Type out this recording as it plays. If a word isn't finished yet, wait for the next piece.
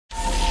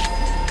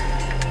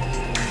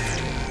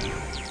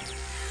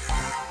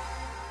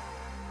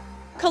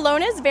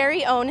Kelowna's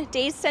very own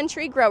Days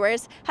Century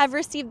growers have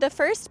received the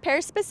first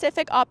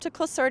pear-specific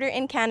optical sorter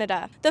in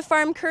Canada. The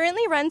farm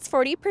currently runs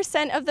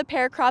 40% of the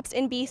pear crops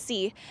in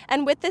BC,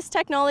 and with this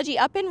technology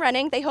up and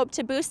running, they hope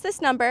to boost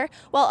this number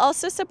while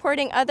also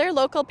supporting other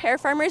local pear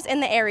farmers in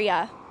the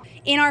area.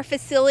 In our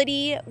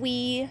facility,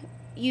 we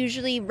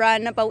usually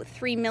run about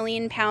 3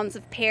 million pounds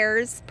of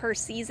pears per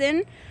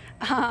season.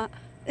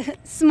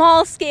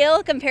 Small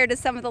scale compared to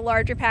some of the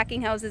larger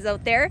packing houses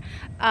out there,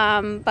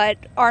 but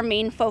our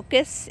main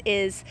focus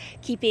is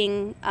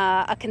keeping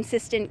a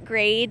consistent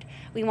grade.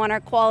 We want our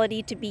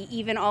quality to be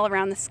even all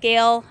around the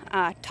scale,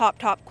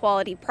 top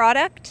quality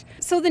product.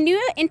 So the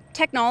new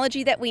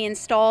technology that we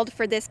installed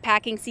for this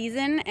packing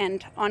season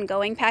and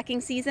ongoing packing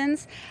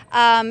seasons,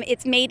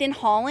 it's made in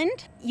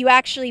Holland. You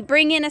actually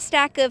bring in a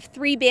stack of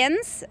 3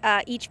 bins.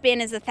 Each bin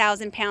is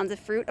 1,000 pounds of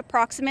fruit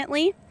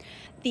approximately.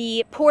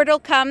 The portal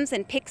comes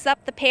and picks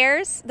up the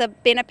pears, the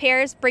bin of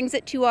pears, brings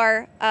it to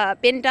our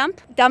bin dump,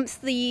 dumps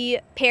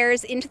the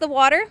pears into the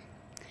water,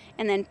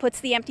 and then puts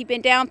the empty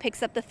bin down,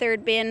 picks up the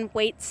 3rd bin,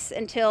 waits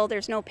until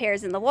there's no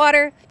pears in the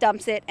water,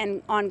 dumps it,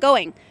 and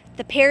ongoing.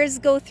 The pears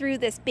go through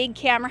this big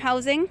camera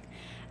housing,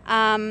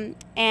 and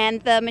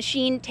the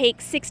machine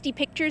takes 60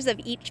 pictures of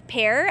each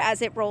pear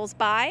as it rolls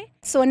by.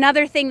 So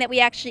another thing that we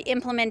actually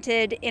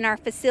implemented in our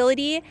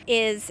facility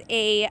is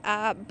a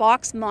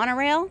box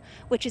monorail,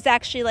 which is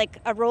actually like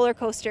a roller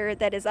coaster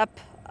that is up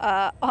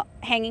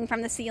hanging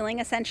from the ceiling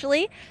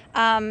essentially.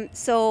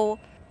 So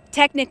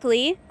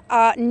technically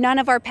none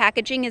of our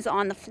packaging is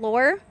on the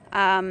floor.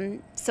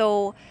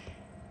 So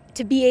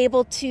to be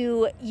able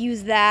to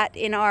use that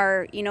in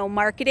our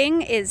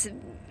marketing is,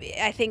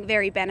 I think,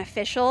 very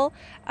beneficial.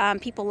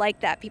 People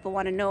like that. People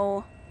want to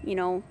know,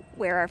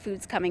 where our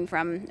food's coming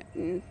from.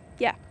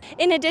 Yeah.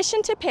 In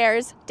addition to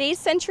pears, Days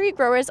Century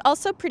growers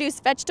also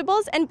produce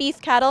vegetables and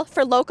beef cattle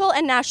for local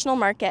and national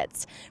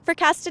markets. For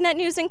Castanet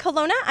News in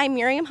Kelowna, I'm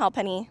Miriam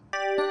Halpenny.